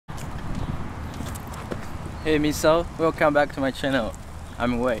Hey Miso, welcome back to my channel.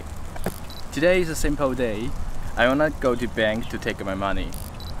 I'm Wei. Today is a simple day. I wanna go to bank to take my money,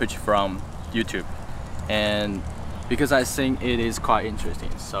 which from YouTube, and because I think it is quite interesting,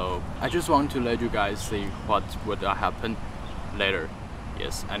 so I just want to let you guys see what would happen later.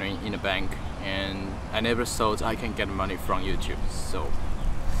 Yes, I mean in the bank, and I never thought I can get money from YouTube, so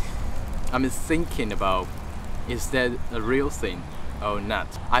I'm thinking about, is that a real thing or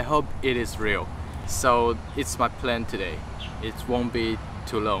not? I hope it is real. So it's my plan today. It won't be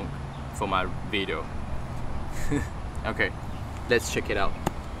too long for my video. Okay, let's check it out.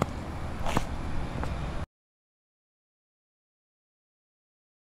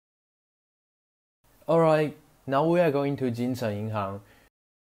 Alright, now we are going to Jincheng银行,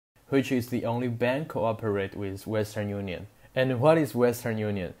 which is the only bank cooperate with Western Union. And what is Western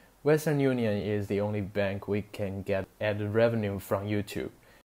Union? Western Union is the only bank we can get ad revenue from YouTube.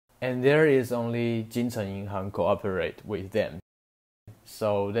 And there is only Jincheng银行cooperate with them.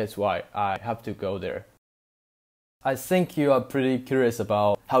 So that's why I have to go there. I think you are pretty curious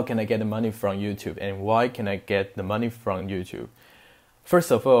about how can I get the money from YouTube and why can I get the money from YouTube. First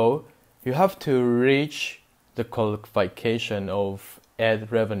of all, you have to reach the qualification of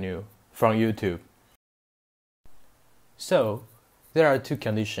ad revenue from YouTube. So there are two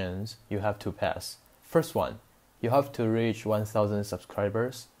conditions you have to pass. First one, you have to reach 1,000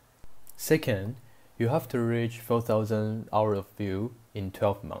 subscribers. Second, you have to reach 4,000 hours of view in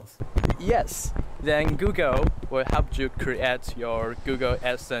 12 months. Yes, then Google will help you create your Google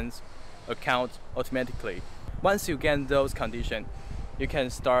AdSense account automatically. Once you get those conditions, you can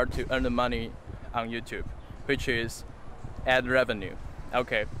start to earn the money on YouTube, which is ad revenue.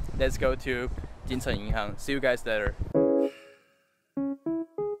 Okay, let's go to Jincheng银行. See you guys later.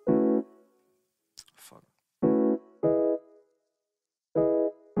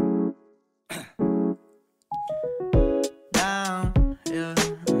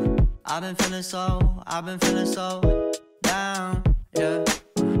 I've been feeling so down, yeah.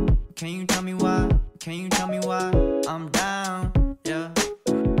 Can you tell me why? Can you tell me why I'm down, yeah?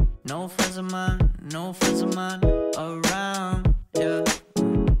 No friends of mine around, yeah.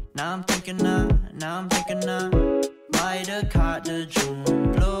 Now I'm thinking I might have caught the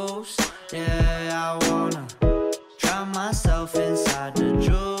June blues, yeah. I wanna drown myself inside the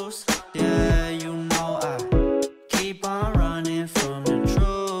juice, yeah. You know I keep on running from the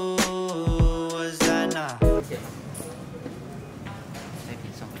truth.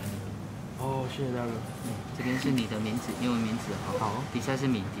 哦，谢谢大哥。这边是你的名字，英文名字，好，底下是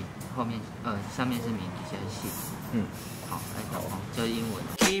米，后面上面是米，底下是姓。好，来导航，这是英文。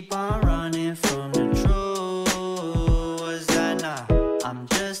Keep on running from the truth. Was that not? I'm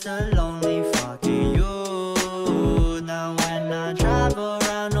just a lonely fucking you. Now when I drive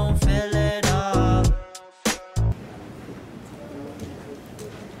around, don't fill it up.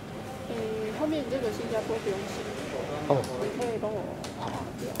 后面这个新加坡不用写。哦。你可以帮我划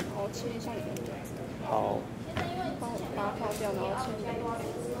掉，然后切一下你的名字。好。帮我把它划掉，然后切一下你的名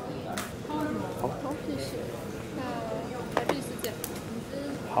字。好，谢谢。那台币是这样。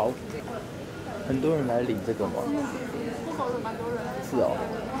好。很多人来领这个吗？户口有蛮多人。是哦。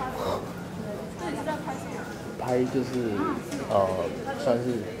这里是在拍什么？拍就是算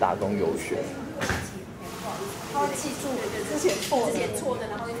是打工游学。他会记住之前错的，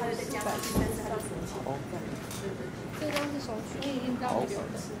然后他就再加上去，但是他就服气。好。这张是收据，印到这边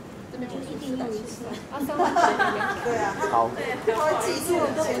的，这边就是一定要一次。啊，3万钱一样。对啊。好。他会记住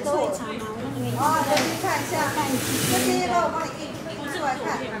都会查吗？啊，再去看一下，那今天帮我帮你印出来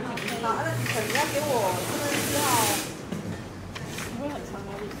看。好，那可能要给我4号。不会很长吗？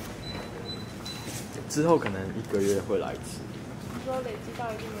之后可能1个月会来一次。你说累积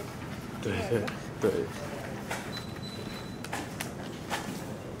到一定的。对。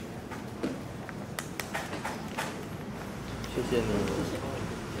谢谢你。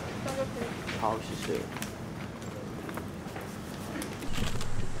好，谢谢。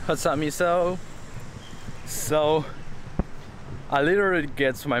What's up, Miso? So, I literally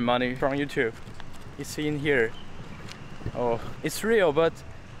get my money from YouTube. It's in here. Oh, it's real, but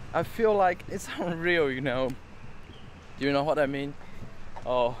I feel like it's unreal, you know. Do you know what I mean?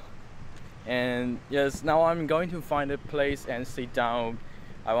 Oh, and yes, now I'm going to find a place and sit down.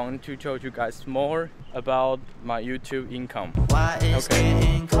 I want to tell you guys more about my YouTube income. Why it's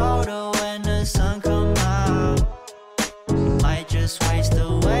getting colder when the sun come out. Might just waste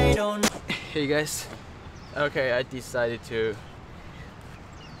away, don't. Hey guys, okay, I decided to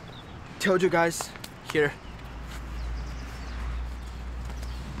tell you guys here.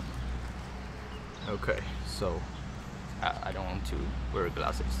 Okay, so I don't want to wear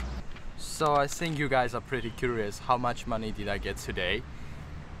glasses. So I think you guys are pretty curious how much money did I get today.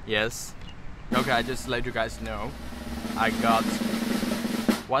 Yes. Okay, I just let you guys know. I got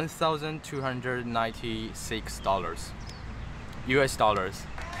 $1,296 US dollars.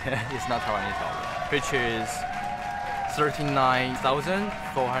 It's not Taiwanese dollar, which is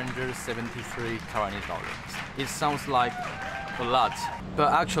 39,473 Taiwanese dollars. It sounds like a lot,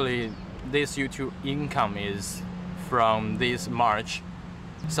 but actually this YouTube income is from this March.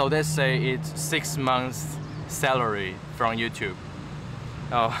 So let's say it's 6 months salary from YouTube.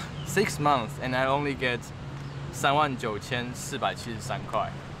 Oh, 6 months and I only get 39,473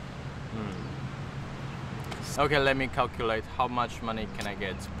 块. Okay, let me calculate how much money can I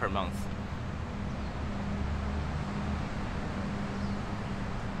get per month.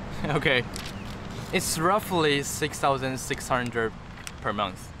 Okay, it's roughly 6,600 per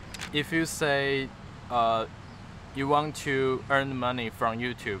month. If you say you want to earn money from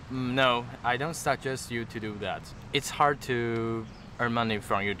YouTube, no, I don't suggest you to do that. It's hard to earn money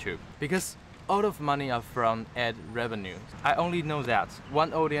from YouTube because all of money are from ad revenue. I only know that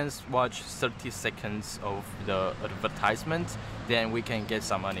one audience watch 30 seconds of the advertisement, then we can get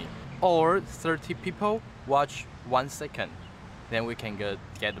some money. Or 30 people watch 1 second, then we can get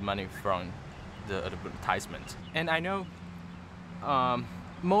the money from the advertisement. And I know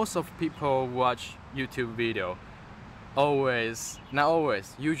most of people watch YouTube video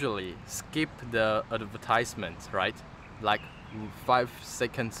usually skip the advertisement, right? Like 5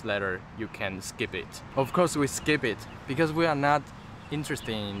 seconds later you can skip it. Of course we skip it because we are not interested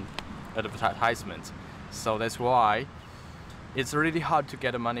in advertisement. So that's why it's really hard to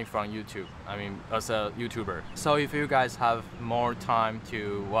get money from YouTube, I mean as a YouTuber. So if you guys have more time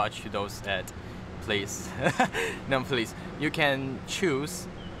to watch those ads, please, no please, you can choose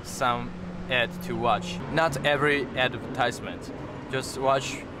some ad to watch. Not every advertisement, just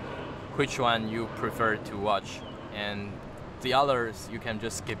watch which one you prefer to watch, and the others you can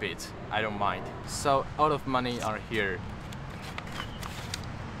just skip it, I don't mind. So all of money are here.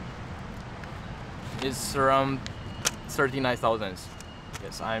 It's around 39,000.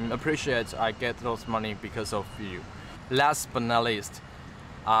 Yes, I'm appreciate I get those money because of you. Last but not least,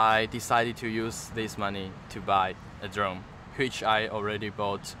 I decided to use this money to buy a drone, which I already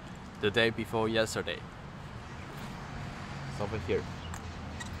bought the day before yesterday. It's over here.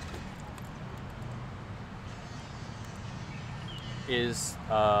 Is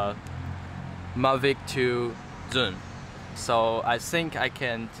Mavic 2 Zoom. So I think I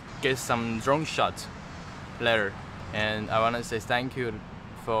can get some drone shots later. And I want to say thank you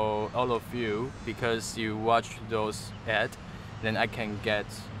for all of you because you watch those ads. Then I can get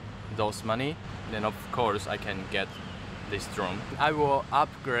those money. Then of course I can get this drone. I will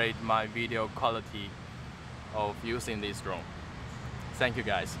upgrade my video quality of using this drone. Thank you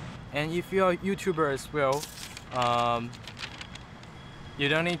guys. And if you're a YouTuber as well, you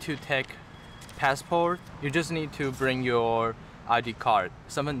don't need to take passport. You just need to bring your ID card,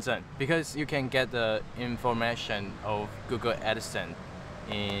 身份证, because you can get the information of Google AdSense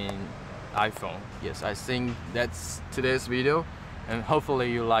in iPhone. Yes, I think that's today's video, and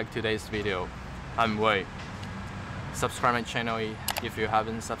hopefully you like today's video. I'm Wei. Subscribe my channel if you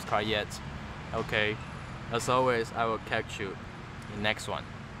haven't subscribed yet. Okay, as always, I will catch you in the next one.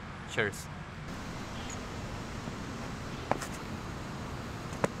 Cheers.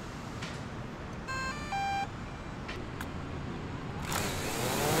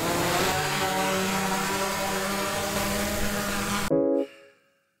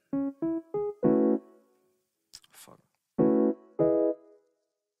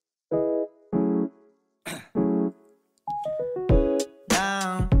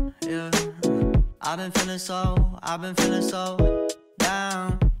 I've been feeling so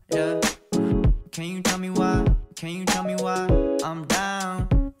down, yeah. Can you tell me why? Can you tell me why I'm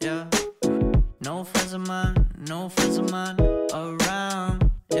down, yeah? No friends of mine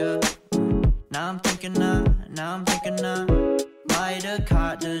around, yeah. Now I'm thinking I might have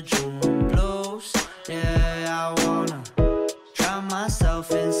caught the June blues, yeah.